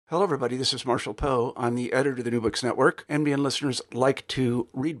Hello, everybody. This is Marshall Poe. I'm the editor of the New Books Network. NBN listeners like to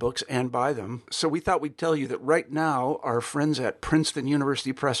read books and buy them. So we thought we'd tell you that right now, our friends at Princeton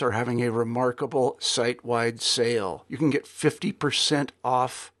University Press are having a remarkable site-wide sale. You can get 50%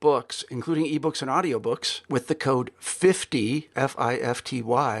 off books, including ebooks and audiobooks, with the code 50,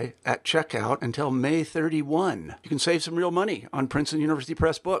 F-I-F-T-Y, at checkout until May 31. You can save some real money on Princeton University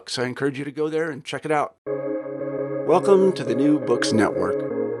Press books. I encourage you to go there and check it out. Welcome to the New Books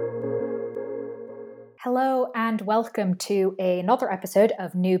Network. Hello and welcome to another episode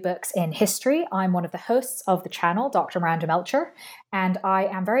of New Books in History. I'm one of the hosts of the channel, Dr. Miranda Melcher, and I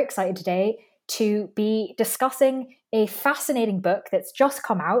am very excited today to be discussing a fascinating book that's just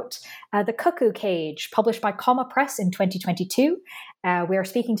come out, The Cuckoo Cage, published by Comma Press in 2022. We are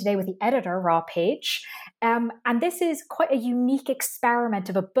speaking today with the editor, Ra Page, and this is quite a unique experiment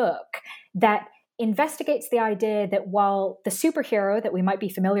of a book that investigates the idea that while the superhero that we might be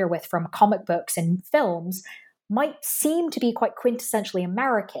familiar with from comic books and films might seem to be quite quintessentially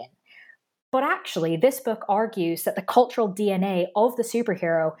American, but actually this book argues that the cultural DNA of the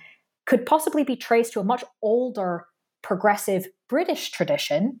superhero could possibly be traced to a much older, progressive British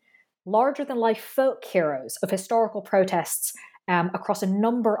tradition, larger-than-life folk heroes of historical protests across a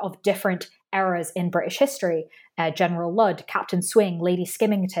number of different eras in British history, General Ludd, Captain Swing, Lady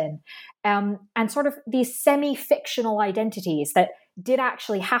Skimmington, and sort of these semi-fictional identities that did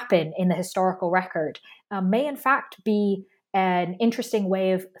actually happen in the historical record may in fact be an interesting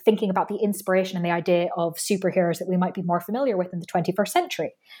way of thinking about the inspiration and the idea of superheroes that we might be more familiar with in the 21st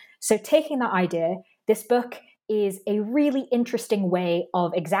century. So taking that idea, this book is a really interesting way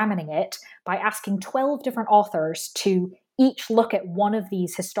of examining it by asking 12 different authors to each look at one of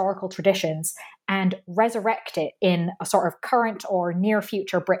these historical traditions and resurrect it in a sort of current or near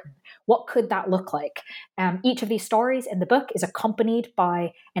future Britain. What could that look like? Each of these stories in the book is accompanied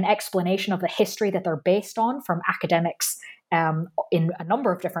by an explanation of the history that they're based on from academics in a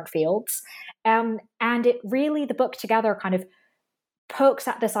number of different fields. And it really, the book together kind of pokes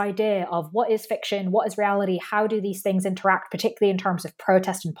at this idea of what is fiction, what is reality, how do these things interact, particularly in terms of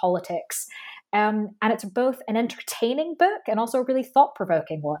protest and politics. And it's both an entertaining book and also a really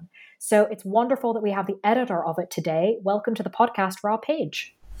thought-provoking one. So it's wonderful that we have the editor of it today. Welcome to the podcast, Ra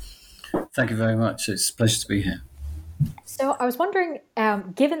Page. Thank you very much. It's a pleasure to be here. So I was wondering,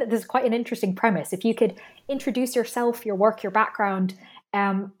 given that this is quite an interesting premise, if you could introduce yourself, your work, your background,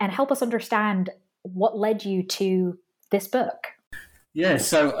 and help us understand what led you to this book. Yeah,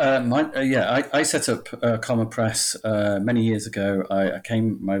 so I set up Comma Press many years ago.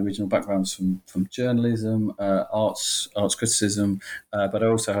 My original background's from journalism, arts criticism, but I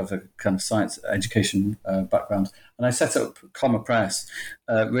also have a kind of science education background. And I set up Comma Press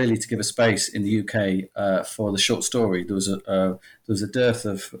really to give a space in the UK for the short story. There was a dearth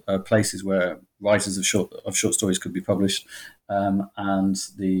of places where writers of short stories could be published. And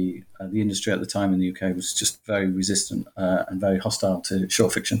the industry at the time in the UK was just very resistant and very hostile to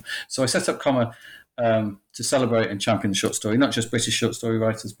short fiction. So I set up Comma to celebrate and champion the short story, not just British short story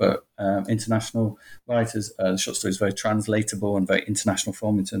writers, but international writers. The short story is very translatable and very international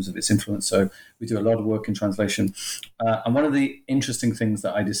form in terms of its influence. So we do a lot of work in translation. And one of the interesting things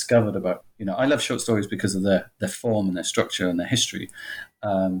that I discovered about, I love short stories because of their form and their structure and their history.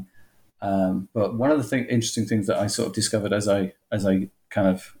 But one of the interesting things that I sort of discovered as I kind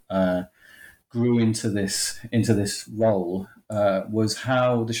of grew into this role was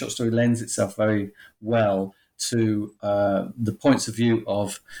how the short story lends itself very well to the points of view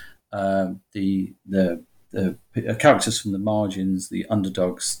of the characters from the margins, the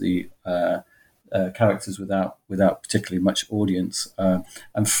underdogs, the characters without particularly much audience.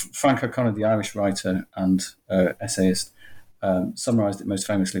 And Frank O'Connor, the Irish writer and essayist, summarized it most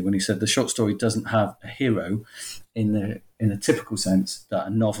famously when he said the short story doesn't have a hero in the typical sense that a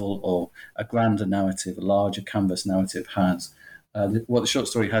novel or a grander narrative, a larger canvas narrative has. What the short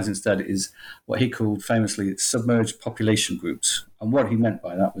story has instead is what he called famously submerged population groups. And what he meant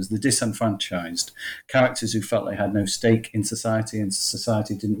by that was the disenfranchised, characters who felt they had no stake in society and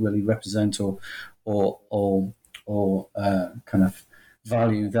society didn't really represent or kind of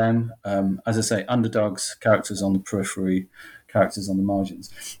value them. As I say, underdogs, characters on the periphery, characters on the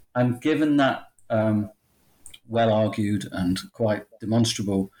margins. And given that well-argued and quite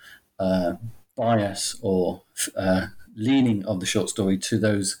demonstrable bias or leaning of the short story to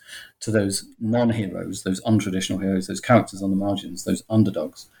those non-heroes, those untraditional heroes, those characters on the margins, those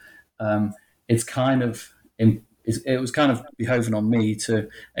underdogs, it was kind of behoving on me to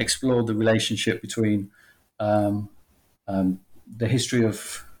explore the relationship between the history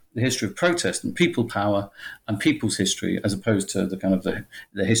of the history of protest and people power and people's history, as opposed to the kind of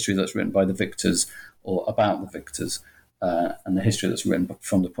the history that's written by the victors or about the victors, and the history that's written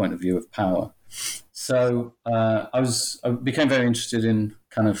from the point of view of power. So I became very interested in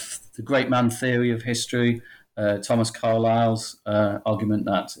kind of the great man theory of history, Thomas Carlyle's argument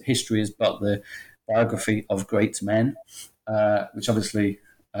that history is but the biography of great men, which obviously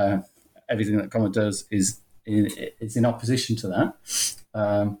everything that Comma does is in opposition to that.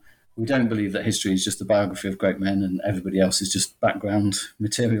 We don't believe that history is just the biography of great men and everybody else is just background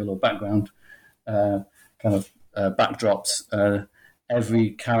material or background backdrops.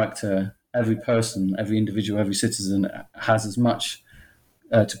 Every character, every person, every individual, every citizen has as much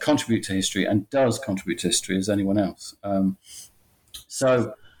to contribute to history and does contribute to history as anyone else.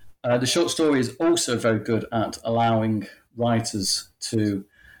 So the short story is also very good at allowing writers to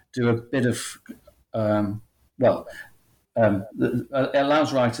do a bit of, it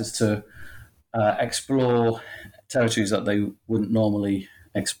allows writers to explore territories that they wouldn't normally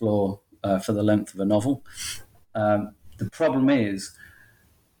explore for the length of a novel. The problem is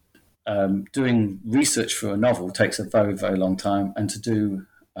doing research for a novel takes a very, very long time, and to do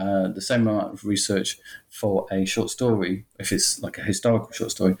the same amount of research for a short story, if it's like a historical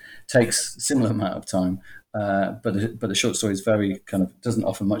short story, takes a similar amount of time. But the short story is very doesn't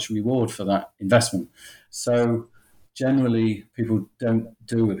offer much reward for that investment. So generally, people don't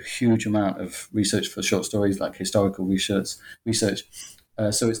do a huge amount of research for short stories, like historical research.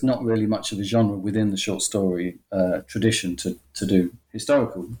 So it's not really much of a genre within the short story tradition to do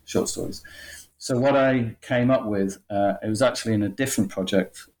historical short stories. So what I came up with, it was actually in a different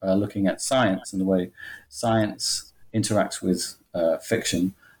project looking at science and the way science interacts with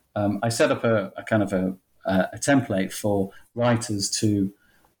fiction. I set up a template for writers to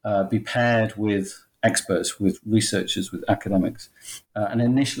be paired with experts, with researchers, with academics. And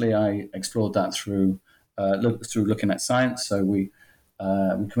initially I explored that through looking at science. So we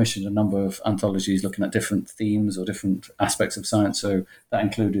commissioned a number of anthologies looking at different themes or different aspects of science. So that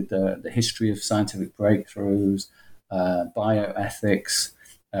included the history of scientific breakthroughs, bioethics,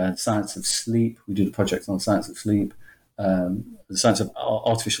 the science of sleep. We did a project on the science of sleep, the science of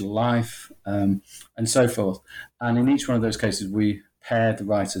artificial life, and so forth. And in each one of those cases, we paired the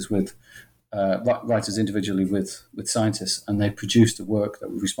writers with writers individually with scientists, and they produced a work that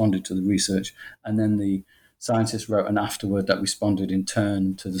responded to the research, and then the scientists wrote an afterword that responded in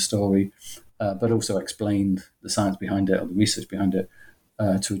turn to the story, but also explained the science behind it or the research behind it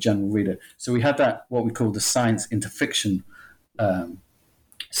to a general reader. So we had that, what we call the science into fiction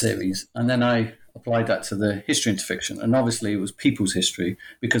series, and then I applied that to the history into fiction. And obviously it was people's history,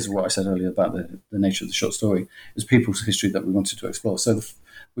 because of what I said earlier about the nature of the short story. It was people's history that we wanted to explore. So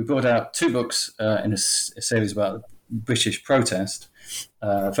we brought out 2 books in a series about British protest.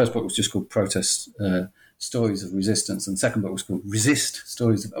 The first book was just called Protest Stories of Resistance, and the second book was called Resist,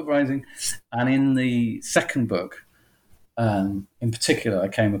 Stories of Uprising. And in the second book, in particular, I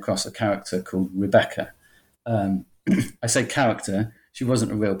came across a character called Rebecca. I say character, she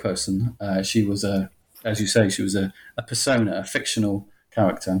wasn't a real person. She was as you say, she was a persona, a fictional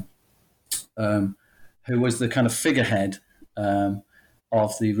character, who was the kind of figurehead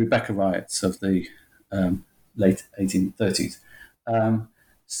of the Rebecca riots of the late 1830s.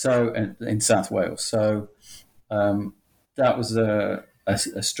 So in South Wales. So that was a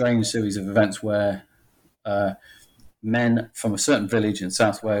strange series of events where men from a certain village in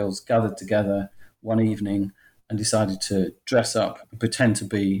South Wales gathered together one evening and decided to dress up and pretend to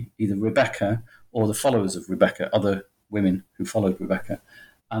be either Rebecca or the followers of Rebecca, other women who followed Rebecca.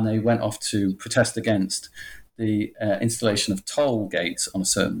 And they went off to protest against the installation of toll gates on a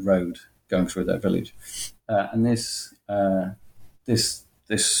certain road going through their village. And this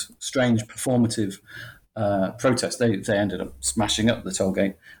strange performative protest, they ended up smashing up the toll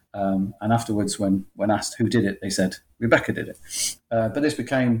gate. And afterwards, when asked who did it, they said Rebecca did it. But this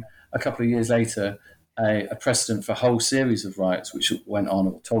became, a couple of years later, a precedent for a whole series of riots which went on,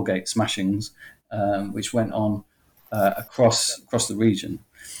 or toll gate smashings, which went on across the region.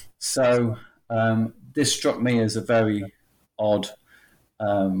 So this struck me as a very odd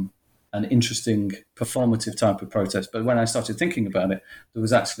and interesting performative type of protest. But when I started thinking about it, there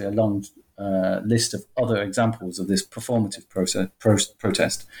was actually a long list of other examples of this performative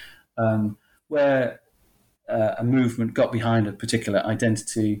protest, where a movement got behind a particular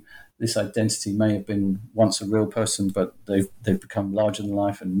identity. This identity may have been once a real person, but they've become larger than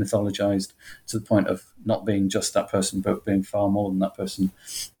life and mythologized to the point of not being just that person, but being far more than that person.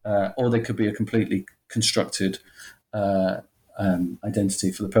 Or they could be a completely constructed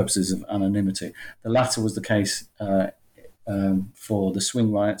identity for the purposes of anonymity. The latter was the case for the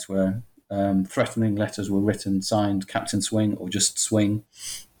Swing riots, where threatening letters were written, signed Captain Swing or just Swing,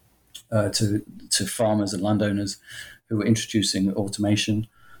 to farmers and landowners who were introducing automation.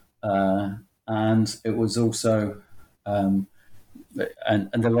 And it was also, and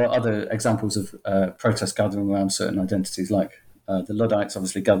there were other examples of protests gathering around certain identities, like the Luddites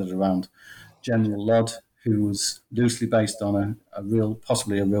obviously gathered around General Ludd, who was loosely based on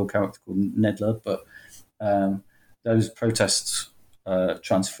possibly a real character called Ned Ludd, but those protests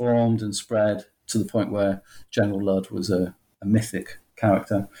transformed and spread to the point where General Ludd was a mythic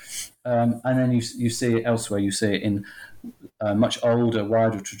character. And then you see it elsewhere. You see it in much older,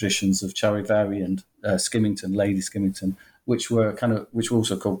 wider traditions of Charivari and Skimmington, Lady Skimmington, which were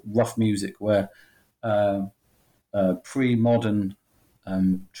also called rough music, where pre-modern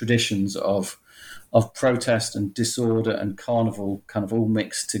traditions of protest and disorder and carnival kind of all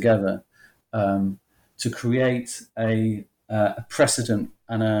mixed together to create a precedent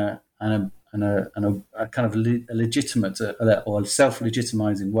and a kind of a legitimate or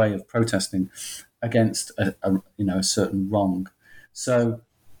self-legitimizing way of protesting against a certain wrong. So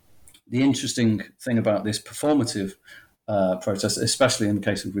the interesting thing about this performative protest, especially in the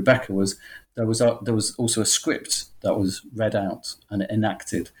case of Rebecca, was there was also a script that was read out and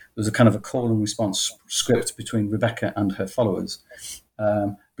enacted. There was a kind of a call and response script between Rebecca and her followers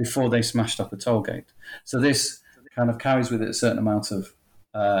before they smashed up a toll gate. So this kind of carries with it a certain amount of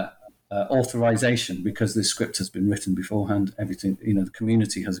authorization, because this script has been written beforehand. Everything, the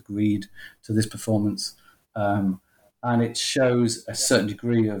community has agreed to this performance, and it shows a certain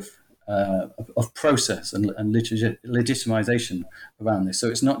degree of process and legitimization around this. So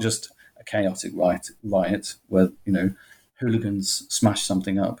it's not just a chaotic riot where hooligans smash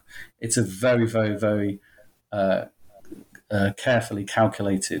something up. It's a very, very, very carefully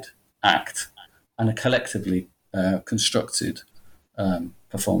calculated act and a collectively constructed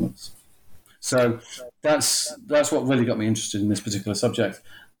performance. So that's what really got me interested in this particular subject.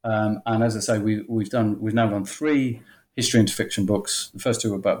 And as I say, we've now done 3 history into fiction books. The first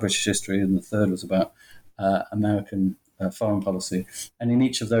 2 were about British history, and the third was about American foreign policy. And in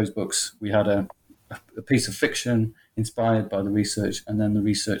each of those books, we had a piece of fiction inspired by the research, and then the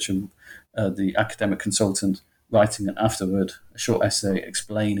researcher, the academic consultant, writing an afterword, a short essay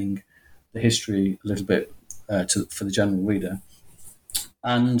explaining the history a little bit for the general reader.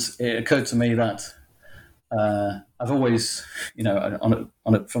 And it occurred to me that I've always,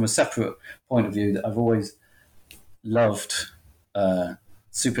 from a separate point of view, that I've always loved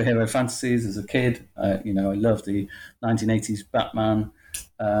superhero fantasies as a kid. I loved the 1980s Batman,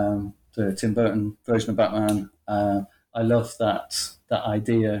 the Tim Burton version of Batman. I love that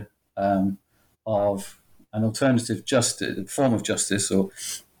idea of an alternative form of justice.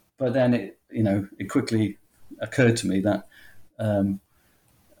 But then it quickly occurred to me that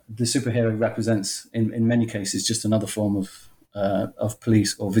the superhero represents, in many cases, just another form of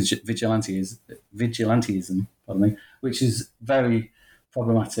police or vigilantism, which is very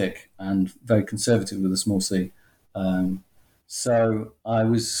problematic and very conservative with a small c. So I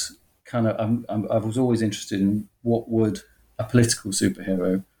was I was always interested in what would a political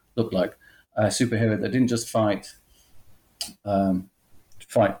superhero look like. A superhero that didn't just fight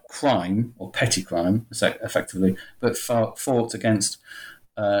crime or petty crime, effectively, but fought against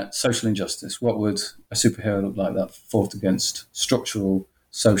social injustice. What would a superhero look like that fought against structural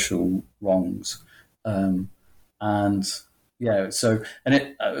social wrongs? I was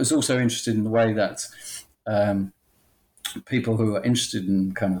also interested in the way that people who are interested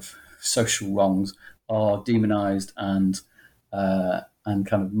in kind of social wrongs are demonized and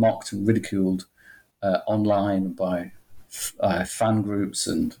kind of mocked and ridiculed online by fan groups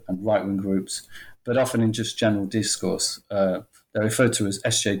and right-wing groups, but often in just general discourse. They're referred to as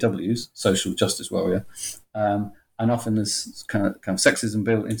SJWs, social justice warrior, and often there's kind of sexism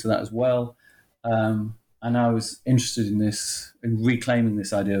built into that as well. And I was interested in reclaiming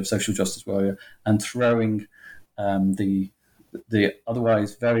this idea of social justice warrior and throwing the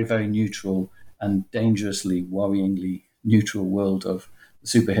otherwise very, very neutral and dangerously, worryingly neutral world of the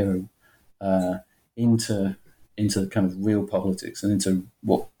superhero into kind of real politics and into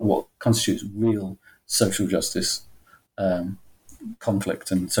what constitutes real social justice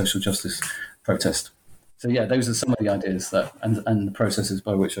conflict and social justice protest. So yeah, those are some of the ideas and the processes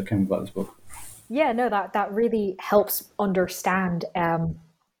by which I came about this book. Yeah, no, that really helps understand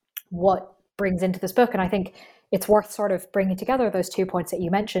what brings into this book. And I think it's worth sort of bringing together those 2 points that you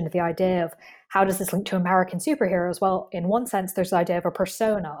mentioned, the idea of how does this link to American superheroes? Well, in one sense, there's the idea of a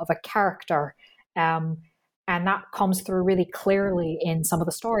persona, of a character. And And that comes through really clearly in some of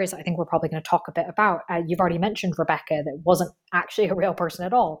the stories I think we're probably going to talk a bit about. You've already mentioned Rebecca, that wasn't actually a real person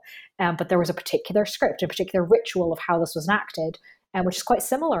at all, but there was a particular script, a particular ritual of how this was enacted, which is quite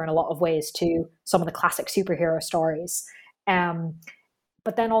similar in a lot of ways to some of the classic superhero stories.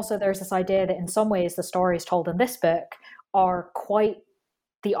 But then also there's this idea that in some ways the stories told in this book are quite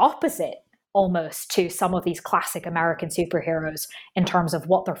the opposite almost to some of these classic American superheroes in terms of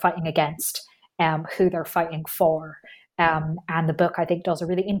what they're fighting against, who they're fighting for. And the book, I think, does a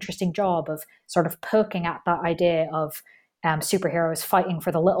really interesting job of sort of poking at that idea of superheroes fighting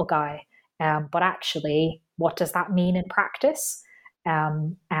for the little guy. But actually, what does that mean in practice?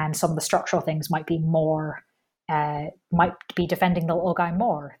 And some of the structural things might be defending the little guy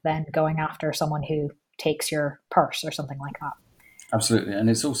more than going after someone who takes your purse or something like that. Absolutely.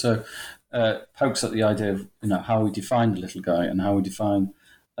 And it's also pokes at the idea of, how we define the little guy and how we define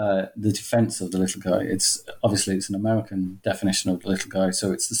the defense of the little guy. It's an American definition of the little guy,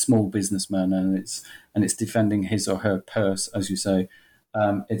 so it's the small businessman, and it's defending his or her purse, as you say.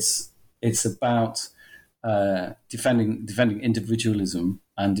 It's about defending individualism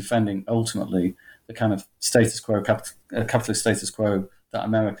and defending ultimately the kind of status quo, capitalist status quo that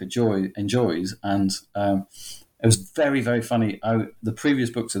America enjoys. And it was very, very funny. The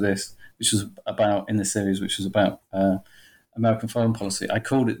previous book to this, which was about in the series, which was about American foreign policy, I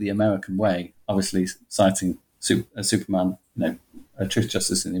called it The American Way, obviously citing Superman, Truth,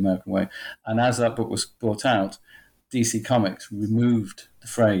 Justice in the American Way. And as that book was brought out, DC Comics removed the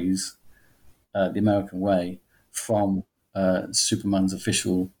phrase The American Way from Superman's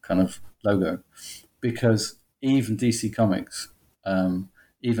official kind of logo, because even DC Comics,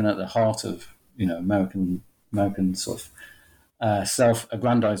 even at the heart of American sort of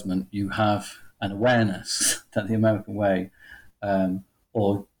self-aggrandizement, you have an awareness that the American way,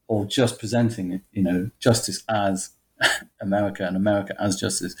 or just presenting justice as America and America as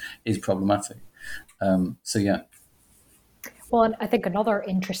justice, is problematic. So yeah. Well, and I think another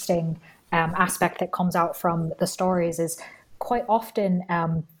interesting aspect that comes out from the stories is quite often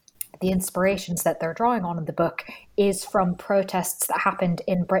the inspirations that they're drawing on in the book is from protests that happened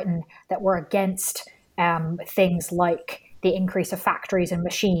in Britain that were against things like the increase of factories and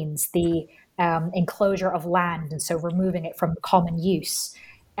machines, the enclosure of land, and so removing it from common use.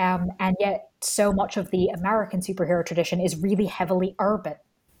 And yet so much of the American superhero tradition is really heavily urban,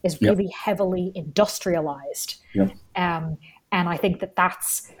 is really heavily industrialized. Yep. And I think that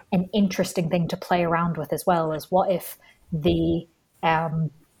that's an interesting thing to play around with as well, is what if the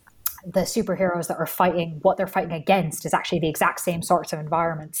superheroes that are fighting, what they're fighting against is actually the exact same sorts of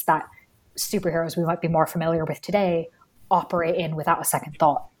environments that superheroes we might be more familiar with today operate in without a second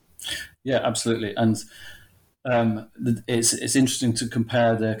thought. Yeah, absolutely. And it's interesting to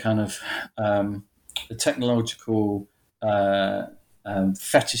compare the kind of the technological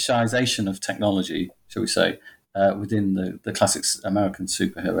fetishization of technology, shall we say, within the classic American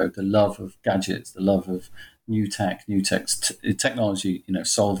superhero, the love of gadgets, the love of new technology,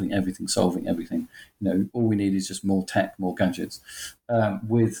 solving everything. All we need is just more tech, more gadgets.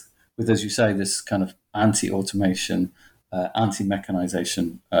 With as you say, this kind of anti-automation,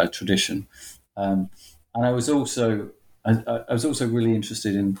 anti-mechanization tradition. And I was also really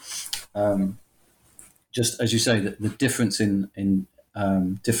interested in just as you say the difference in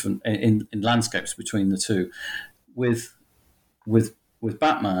landscapes between the two. With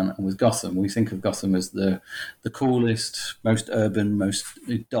Batman and with Gotham, we think of Gotham as the coolest, most urban, most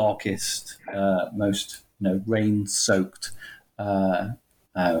darkest, most rain-soaked, kind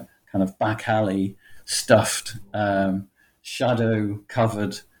of back alley stuffed,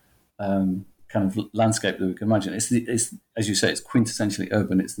 shadow-covered kind of landscape that we can imagine. It's as you say, it's quintessentially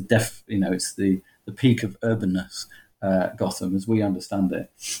urban. It's it's the peak of urbanness, Gotham as we understand it,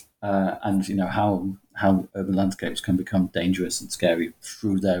 and how urban landscapes can become dangerous and scary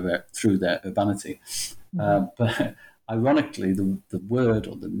through their urbanity. But ironically, the word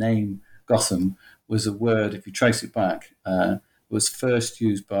or the name Gotham was a word, if you trace it back, was first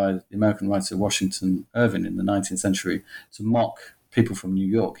used by the American writer Washington Irving in the 19th century to mock people from New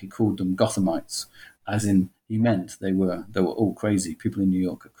York. He called them Gothamites, as in he meant they were all crazy. People in New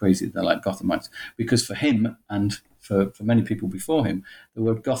York are crazy. They're like Gothamites. Because for him and for many people before him, the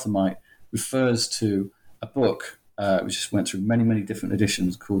word Gothamite refers to a book which just went through many, many different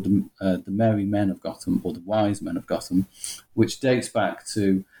editions called the Merry Men of Gotham or the Wise Men of Gotham, which dates back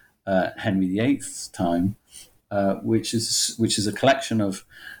to Henry VIII's time, which is a collection of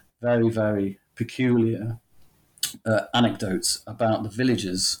very, very peculiar anecdotes about the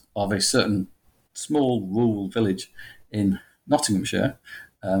villagers of a certain small rural village in Nottinghamshire,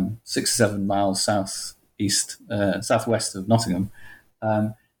 6 or 7 miles south southwest of Nottingham,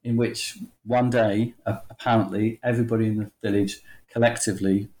 in which one day, apparently, everybody in the village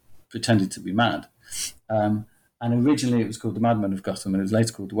collectively pretended to be mad. And originally it was called the Madmen of Gotham, and it was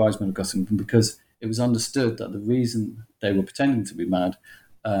later called the Wise Men of Gotham, because it was understood that the reason they were pretending to be mad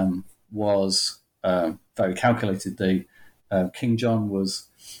was very calculated. King John was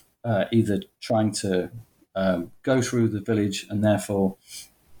either trying to go through the village, and therefore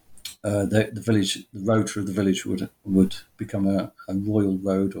the road through the village would become a royal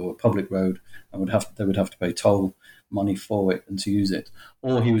road or a public road, and they would have to pay toll money for it and to use it,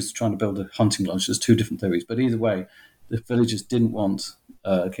 or he was trying to build a hunting lodge. There's two different theories, but either way, the villagers didn't want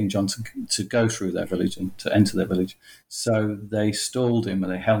King John to go through their village and to enter their village, so they stalled him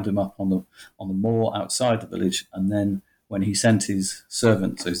and they held him up on the moor outside the village. And then when he sent his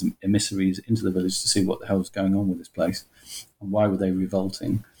servants, his emissaries, into the village to see what the hell was going on with this place and why were they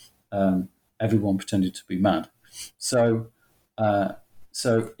revolting, everyone pretended to be mad. So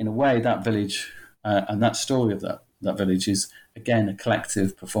in a way, that village and that story of that village is again a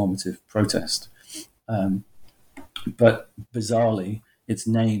collective performative protest. But bizarrely, its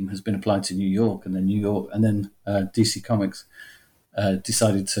name has been applied to New York, and then DC Comics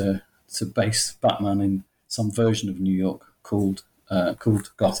decided to base Batman in some version of New York called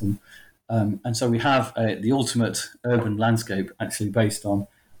Gotham, and so we have the ultimate urban landscape actually based on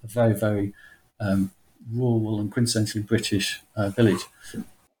a very, very rural and quintessentially British village.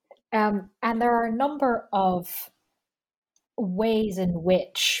 And there are a number of ways in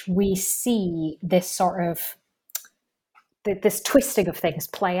which we see this sort of this twisting of things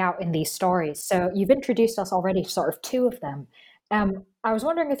play out in these stories. So you've introduced us already to sort of two of them. I was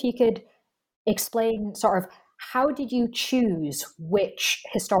wondering if you could explain sort of how did you choose which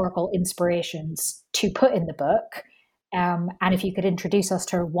historical inspirations to put in the book, and if you could introduce us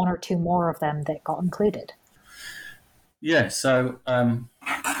to one or two more of them that got included. Yeah, so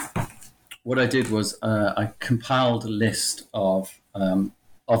what I did was I compiled a list of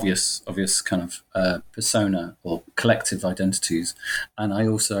obvious kind of persona or collective identities, and I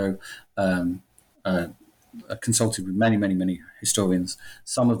also consulted with many historians.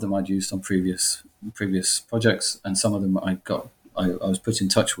 Some of them I'd used on previous projects, and some of them I was put in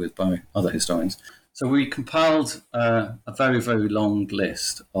touch with by other historians. So we compiled a very, very long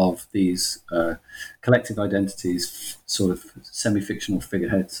list of these collective identities, sort of semi-fictional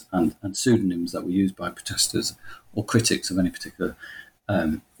figureheads and pseudonyms that were used by protesters or critics of any particular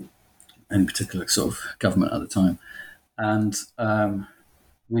sort of government at the time. And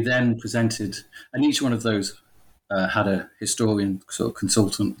we then presented, and each one of those had a historian sort of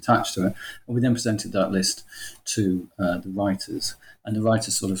consultant attached to it, and we then presented that list to the writers, and the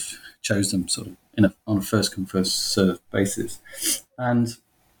writers sort of chose them sort of on a first come first served basis. And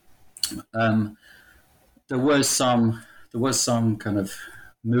there was some kind of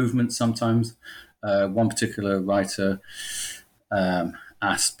movement sometimes. One particular writer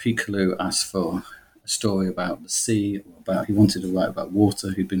Pete Kalu asked for a story about the sea, he wanted to write about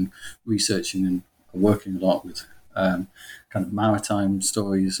water. He'd been researching and working a lot with kind of maritime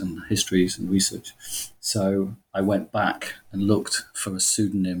stories and histories and research. So I went back and looked for a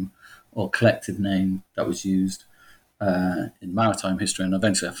pseudonym or collective name that was used in maritime history, and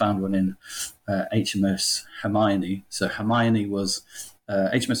eventually I found one in HMS Hermione. So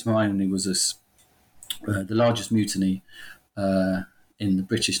HMS Hermione was the largest mutiny in the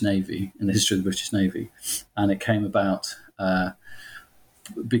British Navy, in the history of the British Navy, and it came about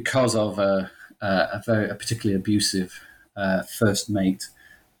because of a particularly abusive first mate,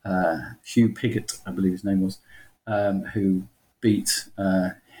 Hugh Pigott, I believe his name was, who beat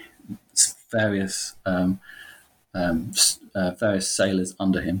various sailors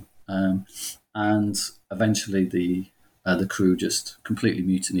under him, and eventually the crew just completely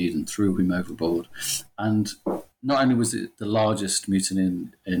mutinied and threw him overboard. And not only was it the largest mutiny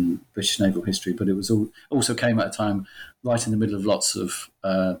in British naval history, but it was also came at a time right in the middle of lots of,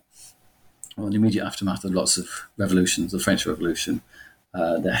 the immediate aftermath of lots of revolutions, the French Revolution,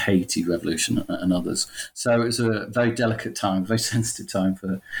 the Haiti Revolution, and others. So it was a very delicate time, very sensitive time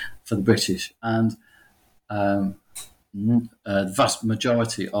for the British, and the vast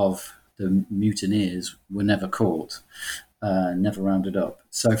majority of the mutineers were never caught, never rounded up.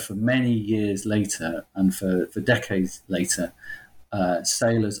 So for many years later, and for decades later,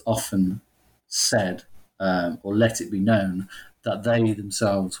 sailors often said or let it be known that they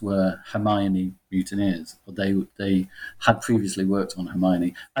themselves were Hermione mutineers, or they had previously worked on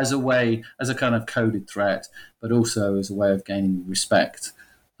Hermione as a kind of coded threat, but also as a way of gaining respect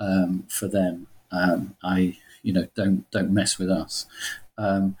for them. Don't mess with us.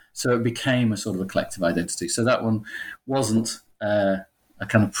 So it became a sort of a collective identity. So that one wasn't a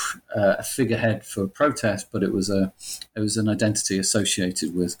kind of a figurehead for protest, but it was an identity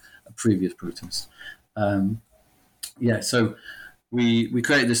associated with a previous protest. So we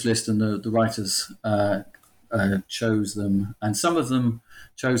created this list, and the writers chose them, and some of them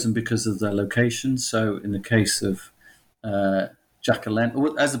chose them because of their location. So in the case of Jacqueline,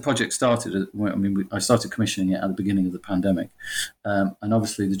 as the project started, I started commissioning it at the beginning of the pandemic, and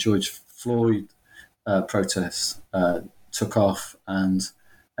obviously the George Floyd protests took off, and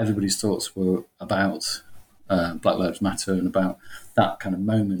everybody's thoughts were about Black Lives Matter and about that kind of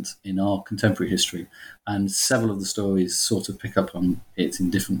moment in our contemporary history. And several of the stories sort of pick up on it in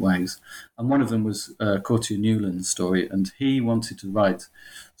different ways. And one of them was Courtier Newland's story, and he wanted to write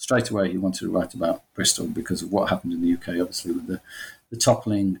about Bristol because of what happened in the UK, obviously, with the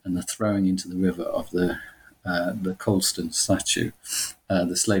toppling and the throwing into the river of the Colston statue,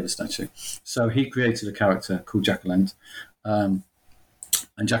 the slaver statue. So he created a character called Jacqueline.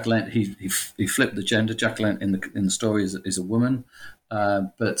 And Jacqueline, he flipped the gender. Jacqueline in the story is a woman,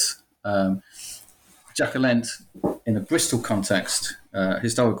 but Jacqueline, in a Bristol context,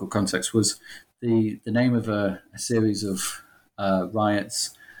 historical context, was the name of a series of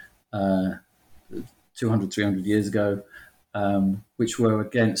riots 200, 300 years ago, which were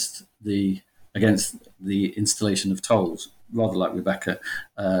against the installation of tolls, rather like Rebecca,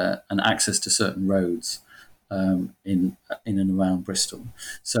 and access to certain roads in and around Bristol.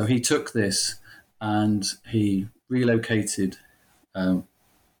 So he took this and he relocated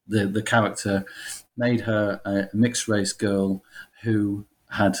the character, made her a mixed race girl who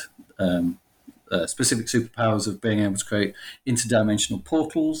had specific superpowers of being able to create interdimensional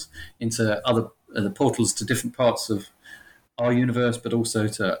portals into other portals to different parts of our universe, but also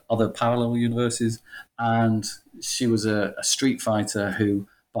to other parallel universes. And she was a street fighter who,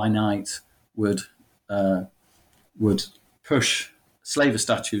 by night, would push slaver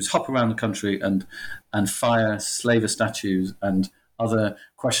statues, hop around the country, and fire slaver statues and other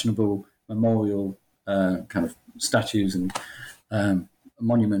questionable memorial kind of statues and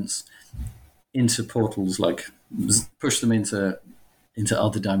monuments into portals, like push them into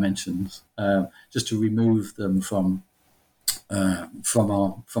other dimensions, just to remove them from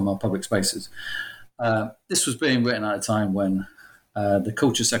our public spaces. This was being written at a time when the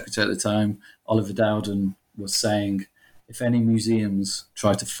Culture Secretary at the time, Oliver Dowden, was saying, if any museums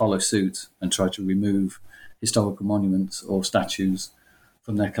try to follow suit and try to remove historical monuments or statues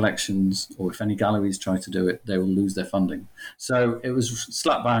from their collections, or if any galleries try to do it, they will lose their funding. So it was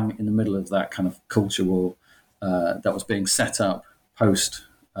slap bang in the middle of that kind of culture war that was being set up post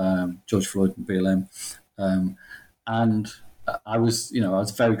George Floyd and BLM. And I was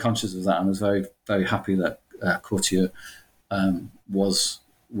very conscious of that, and I was very, very happy that Courtier was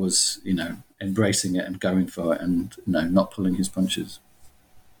embracing it and going for it, and not pulling his punches.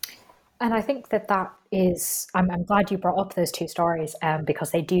 And I think that is, I'm glad you brought up those two stories,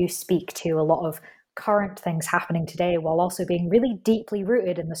 because they do speak to a lot of current things happening today, while also being really deeply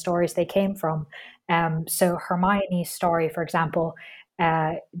rooted in the stories they came from. So Hermione's story, for example,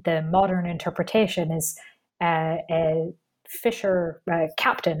 the modern interpretation is a fisher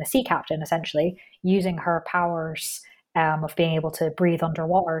captain, a sea captain, essentially, using her powers of being able to breathe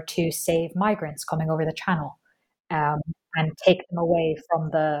underwater to save migrants coming over the channel, and take them away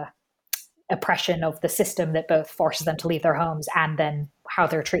from the oppression of the system that both forces them to leave their homes and then how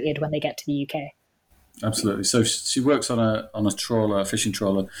they're treated when they get to the UK. Absolutely. So she works on a trawler, a fishing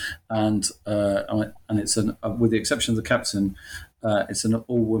trawler, and it's with the exception of the captain, it's an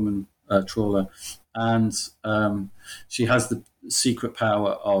all-woman trawler, and she has the secret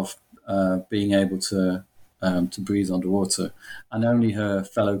power of being able to breathe underwater, and only her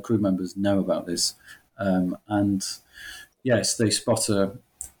fellow crew members know about this. And yes, they spot a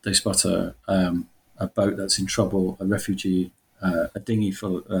boat that's in trouble, a refugee, a dinghy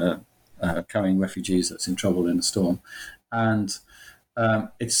full carrying refugees that's in trouble in a storm, and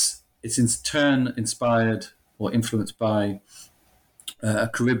it's in turn inspired or influenced by a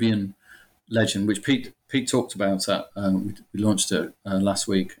Caribbean legend, which Pete talked about at we launched it last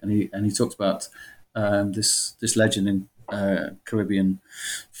week, and he talked about this legend in Caribbean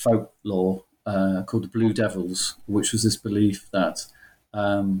folklore called the Blue Devils, which was this belief that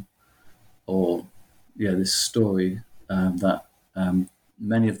this story that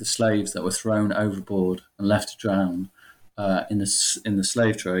many of the slaves that were thrown overboard and left to drown in the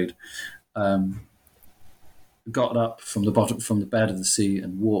slave trade got up from the bed of the sea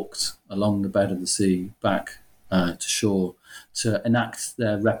and walked along the bed of the sea back to shore, to enact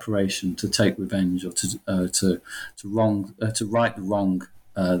their reparation, to take revenge, or to right the wrong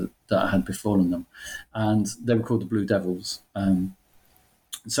that had befallen them, and they were called the Blue Devils.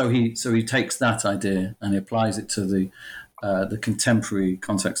 So he takes that idea and he applies it to the contemporary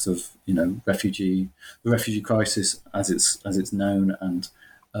context of the refugee crisis as it's known, and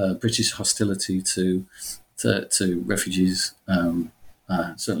British hostility to refugees,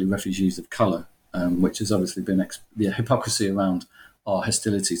 certainly refugees of colour, which has obviously been the hypocrisy around our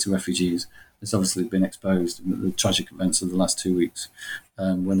hostility to refugees has obviously been exposed in the tragic events of the last 2 weeks,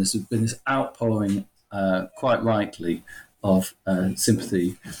 when there's been this outpouring, quite rightly, of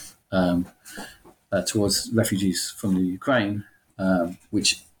sympathy towards refugees from the Ukraine,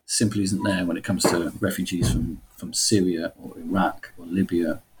 which simply isn't there when it comes to refugees from Syria or Iraq or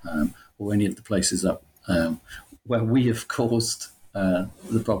Libya, or any of the places that where we have caused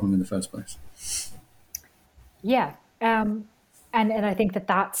the problem in the first place. Yeah, and I think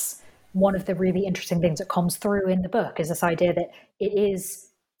that's one of the really interesting things that comes through in the book, is this idea that it is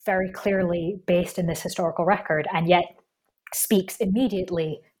very clearly based in this historical record, and yet speaks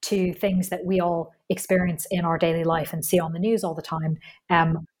immediately to things that we all experience in our daily life and see on the news all the time,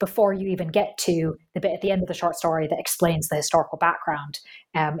 before you even get to the bit at the end of the short story that explains the historical background.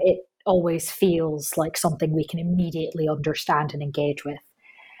 It always feels like something we can immediately understand and engage with.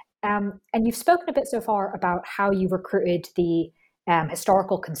 And you've spoken a bit so far about how you recruited the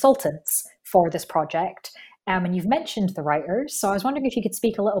historical consultants for this project, and you've mentioned the writers. So I was wondering if you could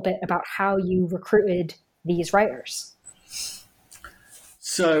speak a little bit about how you recruited these writers.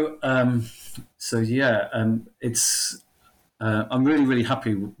 So it's I'm really, really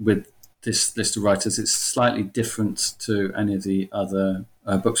happy with this list of writers. It's slightly different to any of the other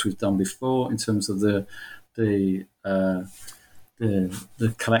books we've done before in terms of the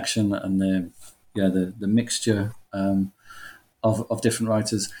collection and the mixture of different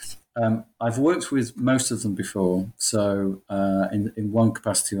writers. I've worked with most of them before, so in one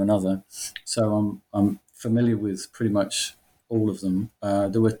capacity or another. So I'm familiar with pretty much all of them.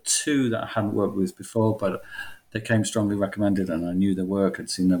 There were two that I hadn't worked with before, but they came strongly recommended, and I knew their work. I'd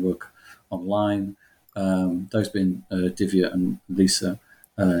seen their work online. Those being Divya and Lisa,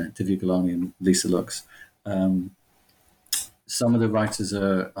 Divya Gulani and Lisa Lux. Some of the writers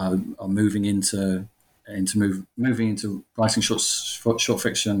are moving into writing short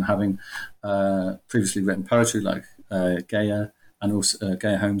fiction, having previously written poetry, like Gaia and also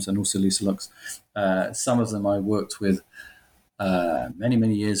Gaia Holmes and also Lisa Lux. Some of them I worked with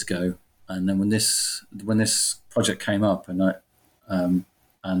many years ago, and then when this project came up, and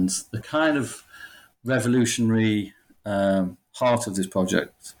the kind of revolutionary heart of this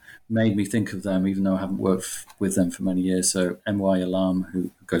project made me think of them, even though I haven't worked with them for many years. So M.Y. Alam,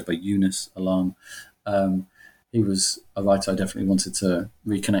 who goes by Yunus Alam, he was a writer I definitely wanted to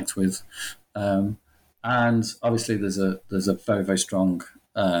reconnect with, and obviously there's a very, very strong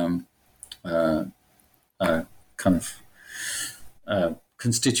kind of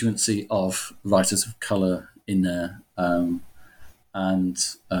constituency of writers of colour in there, and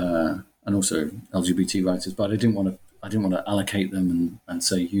also LGBT writers. But I didn't want to allocate them and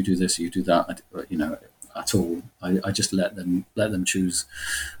say you do this, you do that, at all. I just let them choose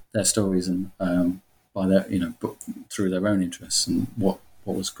their stories and by their through their own interests and what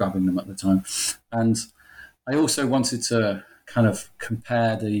was grabbing them at the time. And I also wanted to kind of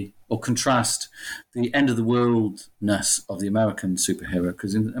contrast the end of the worldness of the American superhero,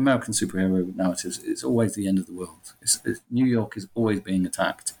 because in American superhero narratives, it's always the end of the world. New York is always being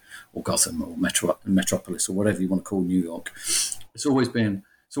attacked, or Gotham, or Metropolis, or whatever you want to call New York. It's always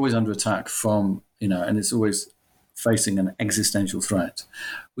under attack from, and it's always facing an existential threat.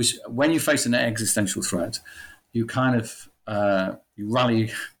 Which, when you face an existential threat, you kind of you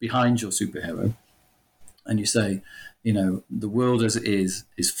rally behind your superhero, and you say, the world as it is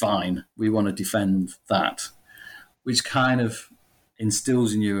fine. We want to defend that, which kind of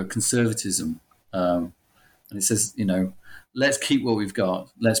instills in you a conservatism. And it says, let's keep what we've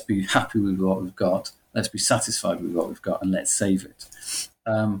got. Let's be happy with what we've got. Let's be satisfied with what we've got, and let's save it.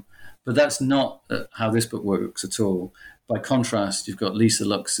 But that's not how this book works at all. By contrast, you've got Lisa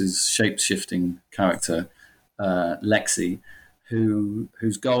Lux's shape-shifting character, Lexi,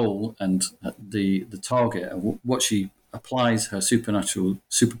 whose goal and the target of what she applies her supernatural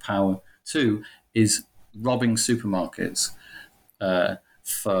superpower to is robbing supermarkets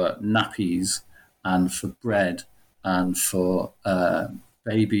for nappies and for bread and for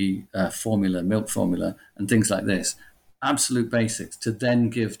baby formula, milk formula, and things like this. Absolute basics to then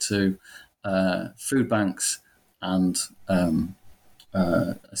give to food banks and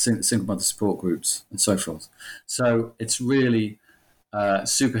single mother support groups, and so forth. So it's really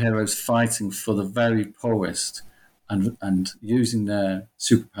superheroes fighting for the very poorest and using their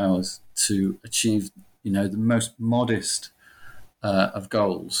superpowers to achieve, the most modest of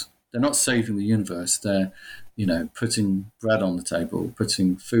goals. They're not saving the universe. They're, putting bread on the table,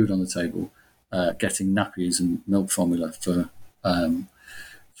 putting food on the table, getting nappies and milk formula for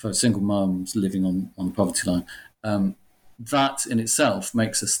single mums living on the poverty line. That in itself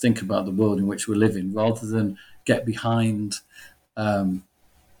makes us think about the world in which we're living, rather than get behind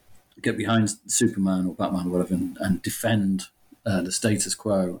Superman or Batman or whatever and defend the status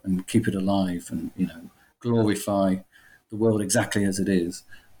quo and keep it alive and glorify the world exactly as it is.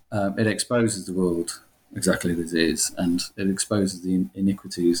 It exposes the world exactly as it is, and it exposes the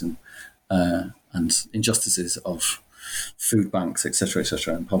iniquities and injustices of food banks, etc.,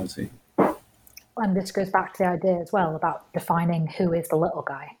 and poverty. And this goes back to the idea as well about defining who is the little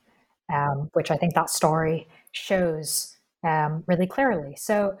guy, which I think that story shows really clearly.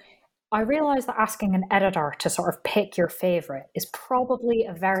 So I realize that asking an editor to sort of pick your favorite is probably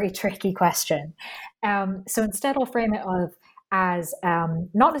a very tricky question. So instead I'll frame it as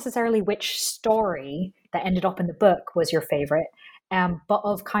not necessarily which story that ended up in the book was your favorite, but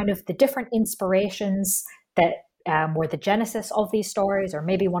of kind of the different inspirations that were the genesis of these stories, or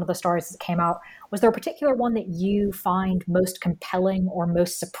maybe one of the stories that came out. Was there a particular one that you find most compelling or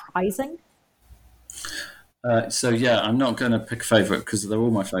most surprising? I'm not going to pick a favourite because they're all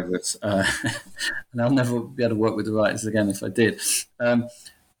my favourites, and I'll never be able to work with the writers again if I did.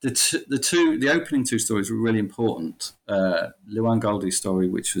 The opening two stories were really important. Llewellyn Goldie's story,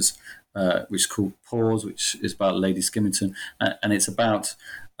 which is called Pause, which is about Lady Skimmington, and it's about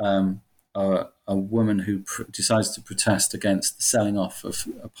a woman who decides to protest against the selling off of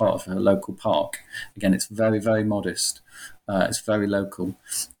a part of her local park. Again, it's very, very modest. It's very local,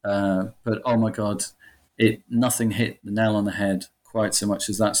 but oh my God. Nothing hit the nail on the head quite so much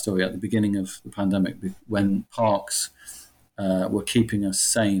as that story at the beginning of the pandemic, when parks were keeping us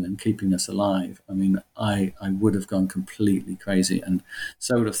sane and keeping us alive. I mean, I would have gone completely crazy, and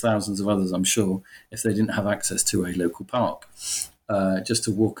so would have thousands of others, I'm sure, if they didn't have access to a local park. Just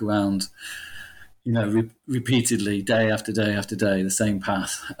to walk around, repeatedly, day after day after day, the same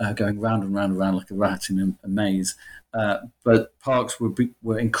path, going round and round and round like a rat in a maze. But parks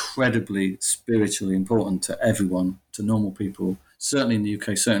were incredibly spiritually important to everyone, to normal people, certainly in the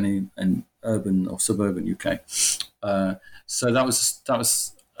UK, certainly in urban or suburban UK. So that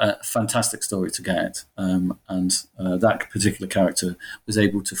was a fantastic story to get, and that particular character was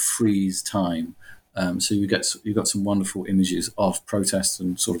able to freeze time. So you got some wonderful images of protests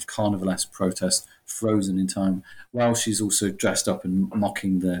and sort of carnivalesque protests frozen in time, while she's also dressed up and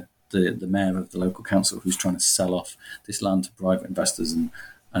mocking the mayor of the local council, who's trying to sell off this land to private investors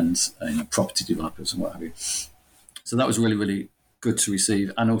and property developers and what have you. So that was really, really good to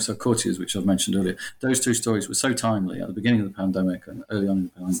receive. And also Courtiers, which I've mentioned earlier. Those two stories were so timely at the beginning of the pandemic and early on in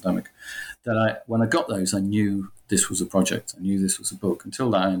the pandemic that when I got those, I knew this was a project. I knew this was a book.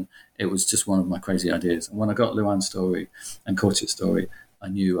 Until then, it was just one of my crazy ideas. And when I got Llewellyn's story and Courtier's story, I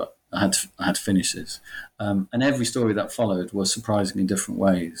knew I had to finish this. And every story that followed was surprising in different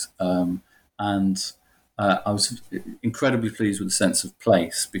ways. I was incredibly pleased with the sense of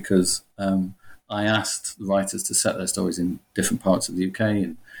place, because I asked the writers to set their stories in different parts of the UK,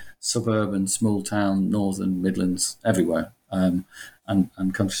 in suburban, small town, northern, Midlands, everywhere, and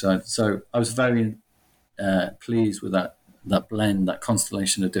countryside. So I was very pleased with that blend, that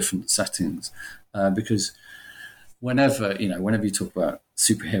constellation of different settings, because whenever you talk about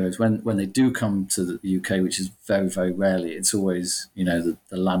superheroes, when they do come to the UK, which is very, very rarely, it's always the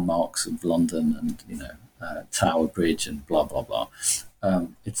landmarks of London and Tower Bridge and blah blah blah.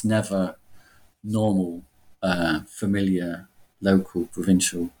 It's never normal, familiar, local,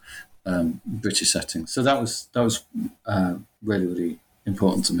 provincial British setting. So that was really, really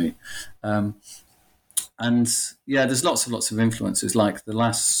important to me. And yeah, there's lots of influences. Like the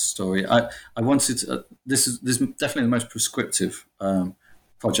last story, I wanted to, this is definitely the most prescriptive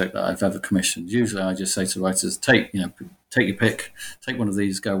project that I've ever commissioned. Usually, I just say to writers, take your pick, take one of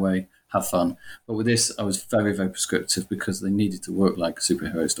these, go away, have fun. But with this, I was very, very prescriptive, because they needed to work like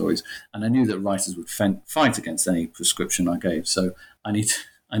superhero stories, and I knew that writers would fight against any prescription I gave. So I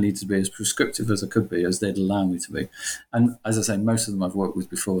need to be as prescriptive as I could be, as they'd allow me to be. And as I say, most of them I've worked with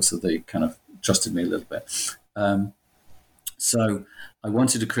before, so they kind of trusted me a little bit. So I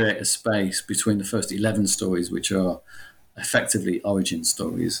wanted to create a space between the first 11 stories, which are effectively origin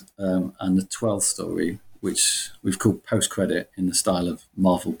stories, and the 12th story, which we've called post-credit in the style of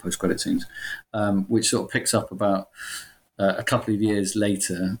Marvel post-credit scenes, which sort of picks up about a couple of years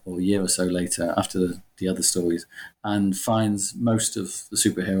later, or a year or so later, after the other stories, and finds most of the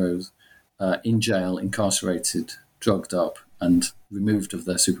superheroes in jail, incarcerated, drugged up, and removed of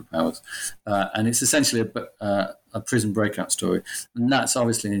their superpowers. And it's essentially a prison breakout story. And that's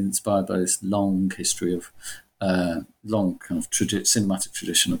obviously inspired by this long history of, long kind of cinematic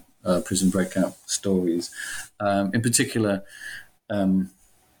tradition of prison breakout stories. In particular, Alan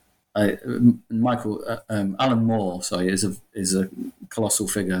Moore, is a colossal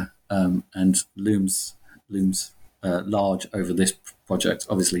figure and looms large over this project.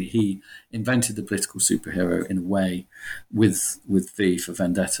 Obviously, he invented the political superhero in a way with V for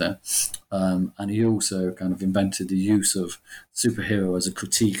Vendetta, and he also kind of invented the use of superhero as a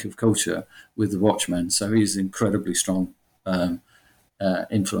critique of culture with the Watchmen. So he's incredibly strong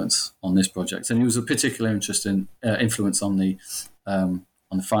influence on this project, and he was a particular influence on the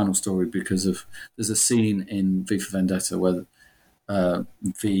final story because of there's a scene in V for Vendetta where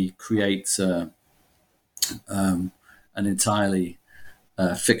V creates an entirely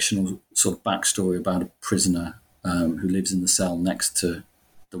fictional sort of backstory about a prisoner who lives in the cell next to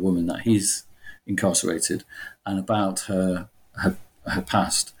the woman that he's incarcerated, and about her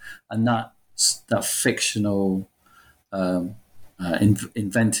past, and that fictional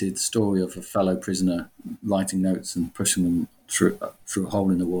invented story of a fellow prisoner writing notes and pushing them through a hole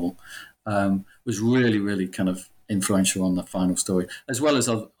in the wall was really, really kind of influential on the final story, as well as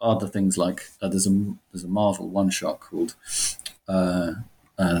other things like there's a Marvel one shot called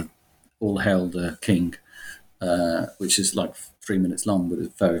All Hail the King, which is like 3 minutes long, but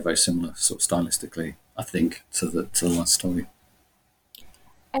it's very, very similar sort of stylistically, I think, to the last story.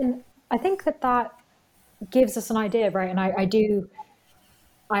 And I think that gives us an idea, right? And I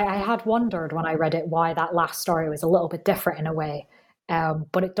had wondered when I read it why that last story was a little bit different in a way,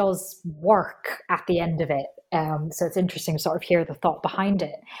 but it does work at the end of it. So it's interesting to sort of hear the thought behind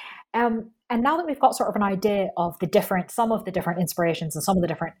it. And now that we've got sort of an idea of some of the different inspirations and some of the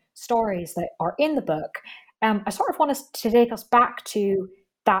different stories that are in the book, I sort of want us to take us back to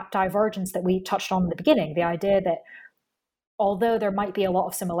that divergence that we touched on in the beginning, the idea that although there might be a lot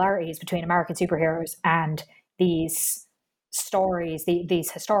of similarities between American superheroes and these stories,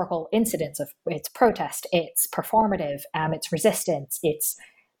 these historical incidents of its protest, it's performative, it's resistance, it's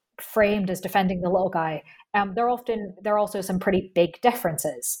framed as defending the little guy, there are also some pretty big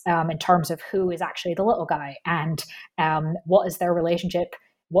differences in terms of who is actually the little guy and what is the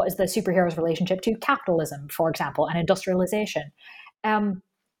superhero's relationship to capitalism, for example, and industrialization. And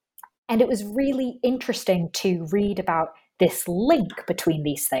it was really interesting to read about this link between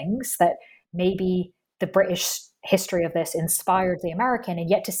these things, that maybe the British history of this inspired the American, and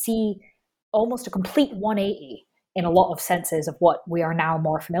yet to see almost a complete 180 in a lot of senses of what we are now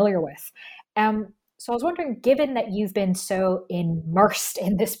more familiar with. So I was wondering, given that you've been so immersed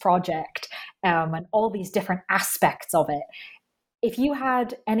in this project and all these different aspects of it, if you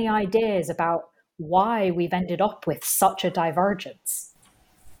had any ideas about why we've ended up with such a divergence.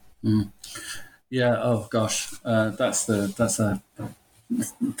 Yeah. Oh gosh, that's a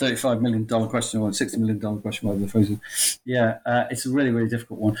 $35 million question or $60 million question, whatever the phrase is. Yeah, it's a really, really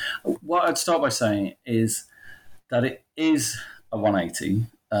difficult one. What I'd start by saying is that it is a 180.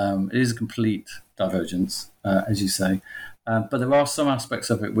 It is a complete divergence, as you say, but there are some aspects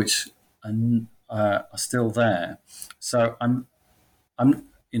of it which are still there. So I'm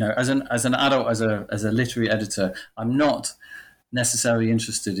as an adult, as a literary editor, I'm not necessarily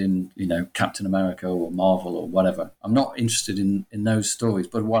interested in Captain America or Marvel or whatever. I'm not interested in those stories.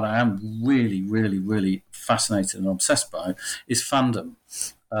 But what I am really, really, really fascinated and obsessed by is fandom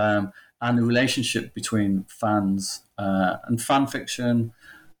and the relationship between fans and fan fiction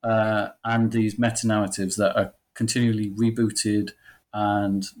and these meta narratives that are continually rebooted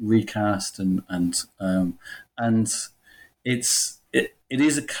and recast and it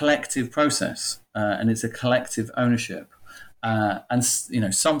is a collective process and it's a collective ownership. And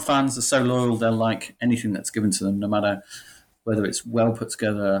some fans are so loyal they'll like anything that's given to them, no matter whether it's well put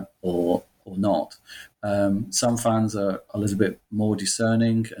together or not. Some fans are a little bit more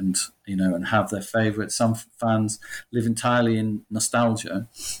discerning and have their favourites. Some fans live entirely in nostalgia,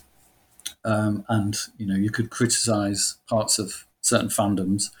 and you could criticise parts of certain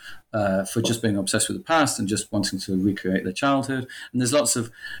fandoms for just being obsessed with the past and just wanting to recreate their childhood. And there's lots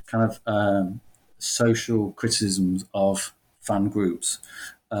of kind of social criticisms of fan groups,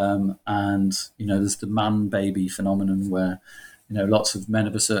 and there's the man baby phenomenon where lots of men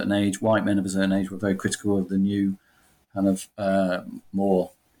of a certain age, white men of a certain age, were very critical of the new kind of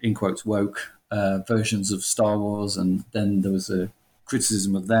more in quotes woke versions of Star Wars, and then there was a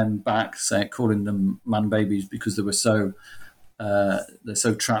criticism of them back, calling them man babies because they were they're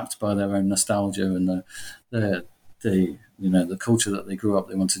so trapped by their own nostalgia and the culture that they grew up.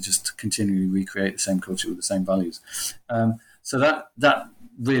 They want to just continually recreate the same culture with the same values. So that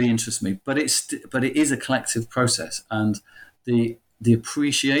really interests me. But it is a collective process, and the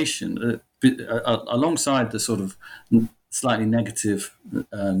appreciation alongside the sort of slightly negative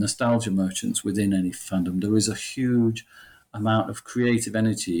nostalgia merchants within any fandom, there is a huge amount of creative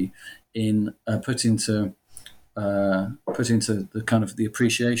energy in put into the kind of the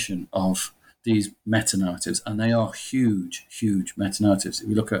appreciation of these meta narratives, and they are huge meta narratives. If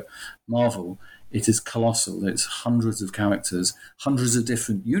you look at Marvel, it is colossal. It's hundreds of characters, hundreds of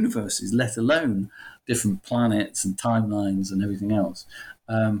different universes, let alone different planets and timelines and everything else.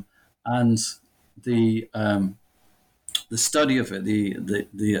 And the study of it,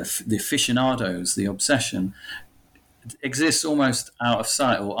 the aficionados, the obsession, exists almost out of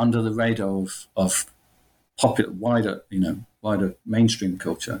sight or under the radar of popular, wider mainstream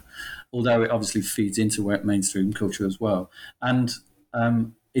culture, although it obviously feeds into mainstream culture as well. And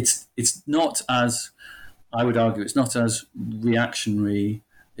it's not as, I would argue, it's not as reactionary,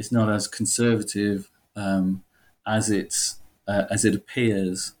 it's not as conservative as it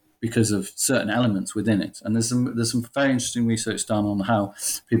appears, because of certain elements within it. And there's some very interesting research done on how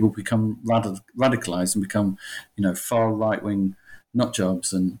people become radicalized and become, far right-wing nut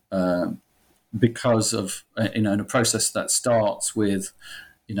jobs, and because of in a process that starts with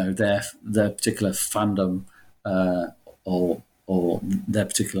their particular fandom or their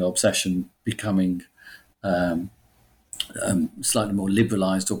particular obsession becoming slightly more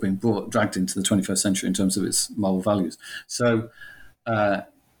liberalized or being dragged into the 21st century in terms of its moral values. So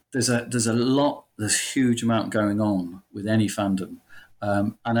there's a huge amount going on with any fandom,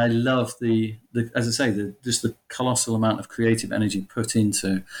 and I love the as I say, just the colossal amount of creative energy put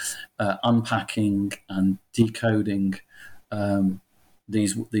into unpacking and decoding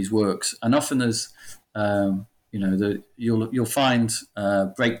these works. And often there's you'll find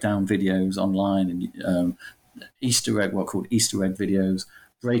breakdown videos online and what are called Easter egg videos,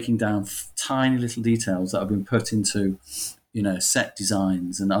 breaking down tiny little details that have been put into set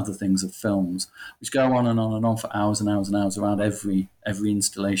designs and other things of films, which go on and on and on for hours and hours and hours around every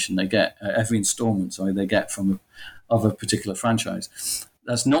installation they get, every installment, they get of a particular franchise.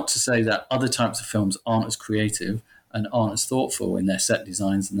 That's not to say that other types of films aren't as creative and aren't as thoughtful in their set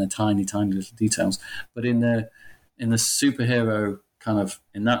designs and their tiny little details, but in the superhero kind of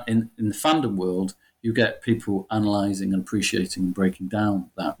in the fandom world, you get people analysing and appreciating and breaking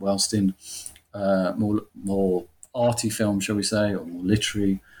down that, whilst in more arty film, shall we say, or more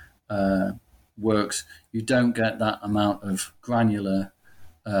literary works, you don't get that amount of granular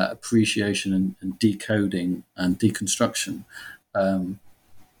appreciation and decoding and deconstruction.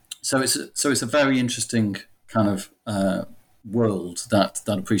 So it's a very interesting kind of world, that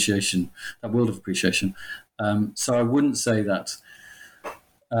world of appreciation. So I wouldn't say that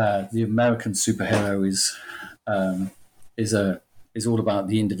the American superhero is all about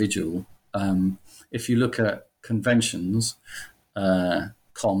the individual. If you look at conventions,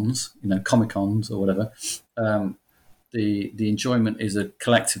 cons, Comic Cons or whatever, the enjoyment is a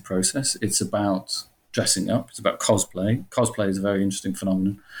collective process. It's about dressing up. It's about cosplay. Cosplay is a very interesting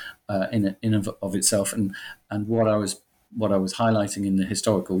phenomenon in of itself. And what I was highlighting in the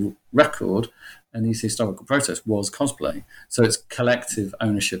historical record and these historical protests was cosplay. So it's collective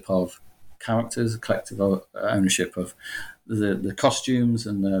ownership of characters, collective ownership of the costumes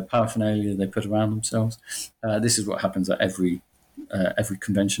and the paraphernalia they put around themselves. This is what happens at every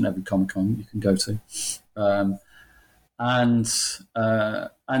convention, every Comic-Con you can go to. And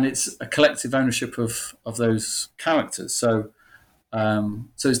it's a collective ownership of those characters. So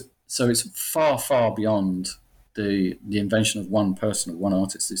it's far beyond the invention of one person or one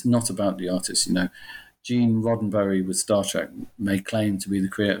artist. It's not about the artist. Gene Roddenberry with Star Trek may claim to be the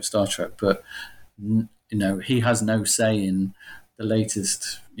creator of Star Trek, but he has no say in the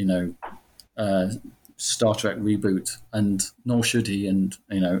latest Star Trek reboot, and nor should he. And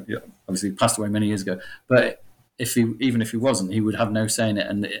obviously he passed away many years ago, but even if he wasn't, he would have no say in it,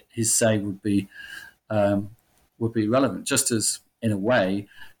 and his say would be relevant. Just as, in a way,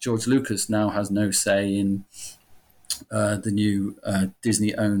 George Lucas now has no say in the new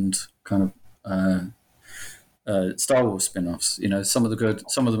Disney-owned kind of Star Wars spin-offs. Some of them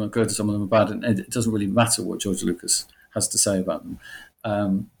are good, some of them are bad, and it doesn't really matter what George Lucas has to say about them.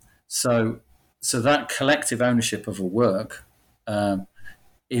 So that collective ownership of a work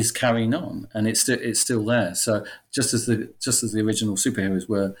is carrying on, and it's still there. So just as the original superheroes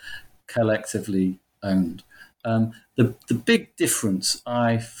were collectively owned, The big difference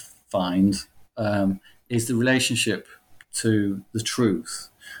I find is the relationship to the truth,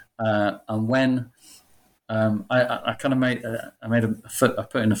 and when I kind of made I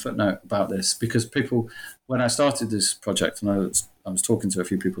put in a footnote about this because people, when I started this project, and I was talking to a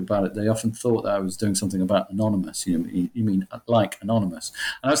few people about it, they often thought that I was doing something about Anonymous. You mean like Anonymous?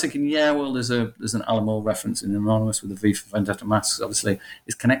 And I was thinking, yeah, well, there's an Alan Moore reference in Anonymous with the V for Vendetta Masks. Obviously,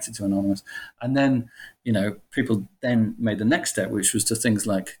 is connected to Anonymous, and then people then made the next step, which was to things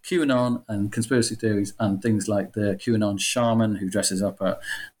like QAnon and conspiracy theories, and things like the QAnon shaman who dresses up at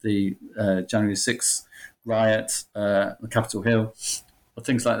the January 6th riot, the Capitol Hill, or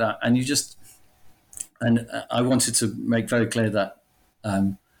things like that. And I wanted to make very clear that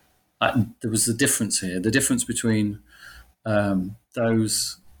there was the difference here, the difference between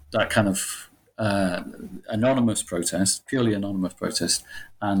that kind of anonymous protest, purely anonymous protest,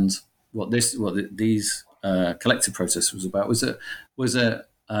 and what these collective protests was about was their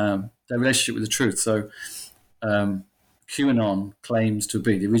relationship with the truth. So QAnon claims to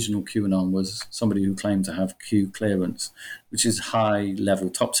be, the original QAnon was somebody who claimed to have Q clearance, which is high level,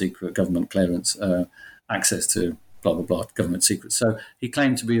 top secret government clearance, access to blah, blah, blah, government secrets. So he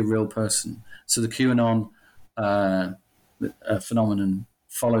claimed to be a real person. So the QAnon phenomenon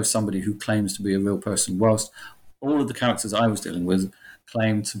follows somebody who claims to be a real person, whilst all of the characters I was dealing with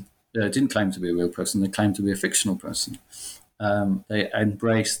didn't claim to be a real person, they claimed to be a fictional person. They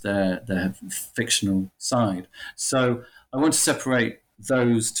embraced their fictional side. So I want to separate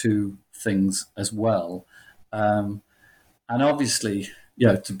those two things as well. And obviously,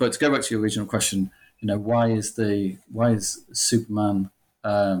 but to go back to your original question, why is Superman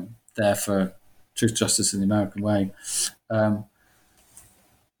there for truth, justice, and the American way?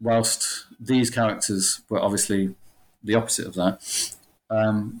 Whilst these characters were obviously the opposite of that,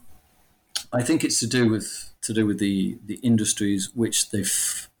 I think it's to do with the industries which the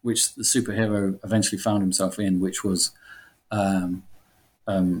superhero eventually found himself in, which was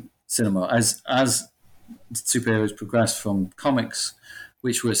cinema. As superheroes progressed from comics,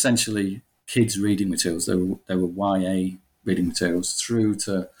 which were essentially kids' reading materials, they were YA reading materials, through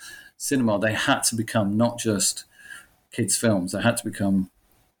to cinema, they had to become not just kids' films; they had to become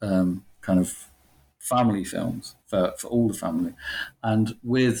kind of family films for all the family, and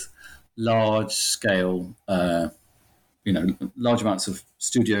with large scale, large amounts of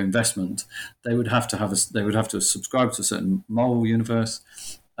studio investment, they would have to subscribe to a certain moral universe,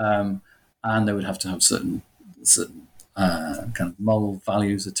 and they would have to have certain kind of moral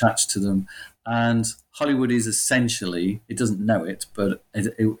values attached to them. And Hollywood is essentially, it doesn't know it, but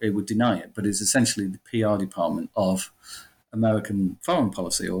it would deny it, but it's essentially the PR department of American foreign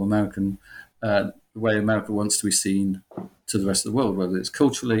policy, or American the way America wants to be seen to the rest of the world, whether it's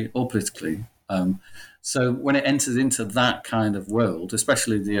culturally or politically. So when it enters into that kind of world,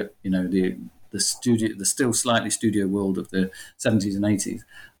 especially the still slightly studio world of the 70s and 80s,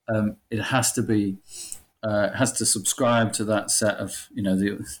 it has to be has to subscribe to that set of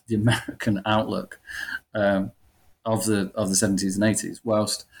the American outlook of the 70s and 80s.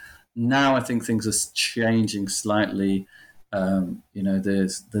 Whilst now I think things are changing slightly.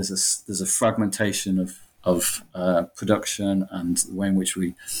 There's a fragmentation of production and the way in which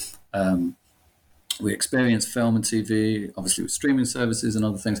we experience film and TV, obviously with streaming services and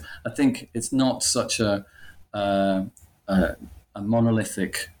other things. I think it's not such a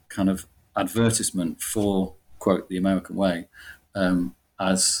monolithic kind of advertisement for, quote, the American way,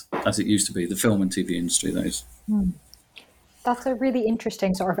 as it used to be, the film and TV industry, those. That's a really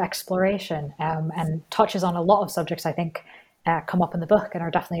interesting sort of exploration, and touches on a lot of subjects I think come up in the book and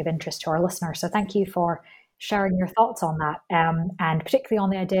are definitely of interest to our listeners. So thank you for sharing your thoughts on that, and particularly on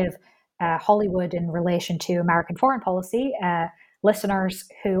the idea of Hollywood in relation to American foreign policy. Listeners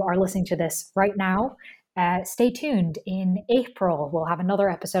who are listening to this right now, stay tuned. In April, we'll have another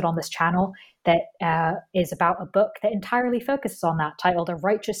episode on this channel that is about a book that entirely focuses on that, titled A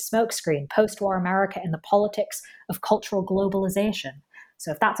Righteous Smokescreen, Post-War America and the Politics of Cultural Globalization.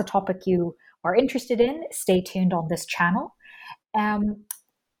 So if that's a topic you are interested in, stay tuned on this channel.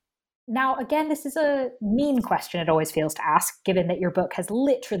 Now, again, this is a mean question, it always feels to ask, given that your book has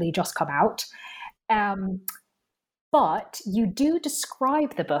literally just come out. But you do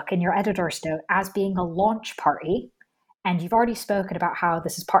describe the book in your editor's note as being a launch party. And you've already spoken about how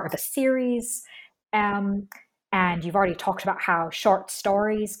this is part of a series. And you've already talked about how short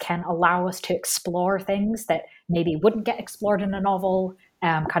stories can allow us to explore things that maybe wouldn't get explored in a novel,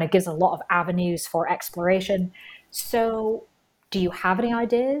 kind of gives a lot of avenues for exploration. So do you have any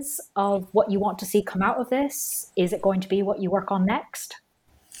ideas of what you want to see come out of this? Is it going to be what you work on next?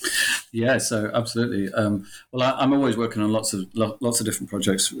 Yeah, so absolutely. Well, I'm always working on lots of different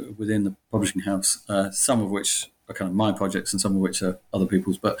projects within the publishing house. Some of which are kind of my projects, and some of which are other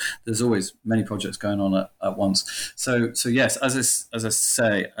people's. But there's always many projects going on at once. So yes, as I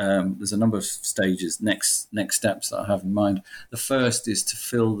say, there's a number of stages, next steps that I have in mind. The first is to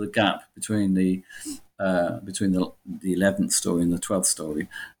fill the gap between the 11th story and the 12th story.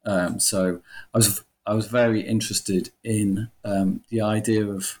 So I was very interested in the idea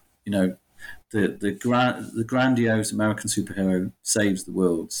of, the grandiose American superhero saves the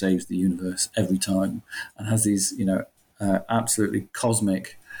world, saves the universe every time, and has these absolutely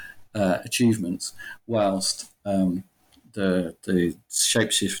cosmic achievements, whilst the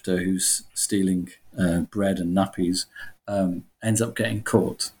shapeshifter who's stealing bread and nappies ends up getting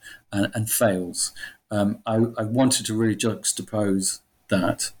caught and fails. I wanted to really juxtapose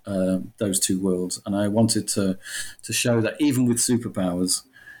that those two worlds, and I wanted to show that even with superpowers,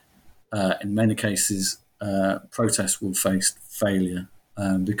 in many cases, protest will face failure,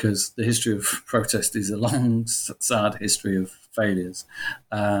 because the history of protest is a long, sad history of failures.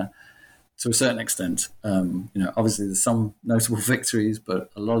 To a certain extent, obviously there's some notable victories, but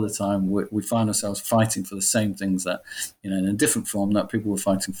a lot of the time we find ourselves fighting for the same things that, in a different form that people were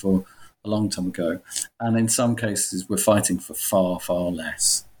fighting for a long time ago. And in some cases, we're fighting for far, far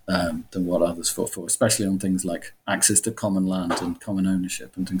less than what others fought for, especially on things like access to common land and common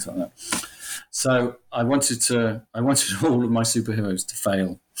ownership and things like that. So I wanted all of my superheroes to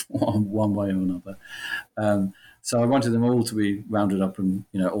fail one way or another. So I wanted them all to be rounded up and,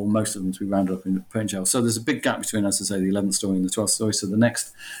 or most of them to be rounded up and put in jail. So there's a big gap between, as I say, the 11th story and the 12th story. So the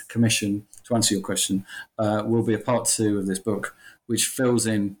next commission, to answer your question, will be a part 2 of this book, which fills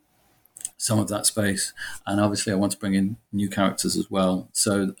in some of that space. And obviously I want to bring in new characters as well.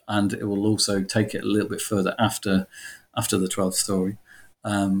 So, and it will also take it a little bit further after the 12th story.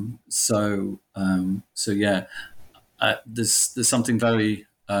 So yeah, there's something very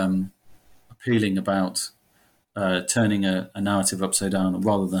appealing about turning a narrative upside down,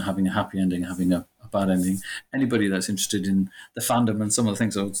 rather than having a happy ending, having a bad ending. Anybody that's interested in the fandom and some of the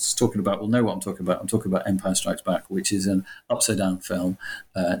things I was talking about will know what I'm talking about. I'm talking about Empire Strikes Back, which is an upside down film.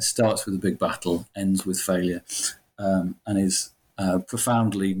 It starts with a big battle, ends with failure, and is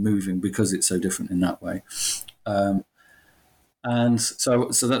profoundly moving because it's so different in that way. And so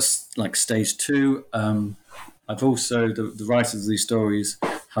that's like stage 2. I've also, the writers of these stories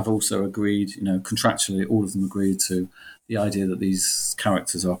have also agreed, contractually, all of them agreed to the idea that these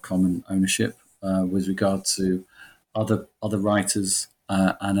characters are common ownership with regard to other writers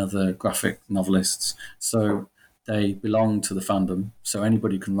and other graphic novelists. So they belong to the fandom. So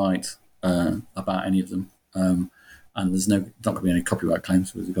anybody can write about any of them, and there's not going to be any copyright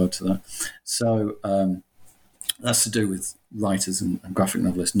claims with regard to that. So that's to do with writers and graphic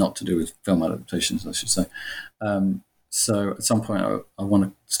novelists, not to do with film adaptations, I should say. So at some point, I want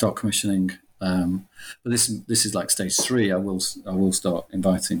to start commissioning. But this is like stage 3. I will start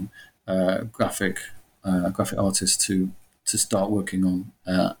inviting graphic artists to start working on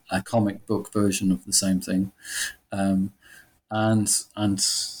a comic book version of the same thing. And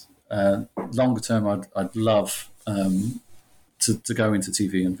longer term, I'd love to go into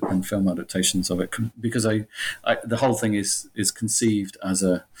TV and film adaptations of it, because the whole thing is conceived as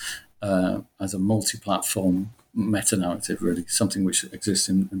a multi-platform meta-narrative, really, something which exists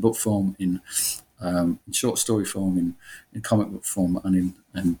in book form, in short story form, in comic book form, and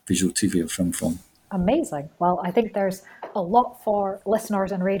in visual TV or film form. Amazing. Well, I think there's a lot for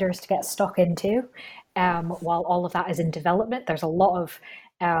listeners and readers to get stuck into while all of that is in development. There's a lot of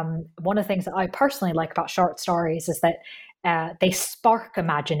one of the things that I personally like about short stories is that they spark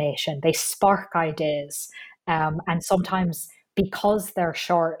imagination, they spark ideas, and sometimes because they're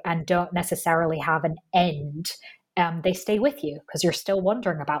short and don't necessarily have an end, they stay with you because you're still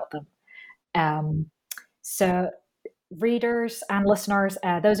wondering about them. So readers and listeners,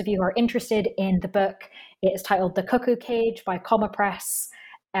 those of you who are interested in the book, it is titled The Cuckoo Cage by Comma Press,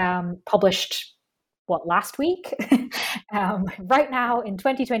 published last week, right now in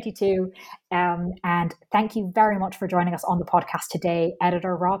 2022. And thank you very much for joining us on the podcast today,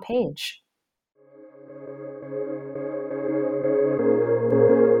 editor Rob Page.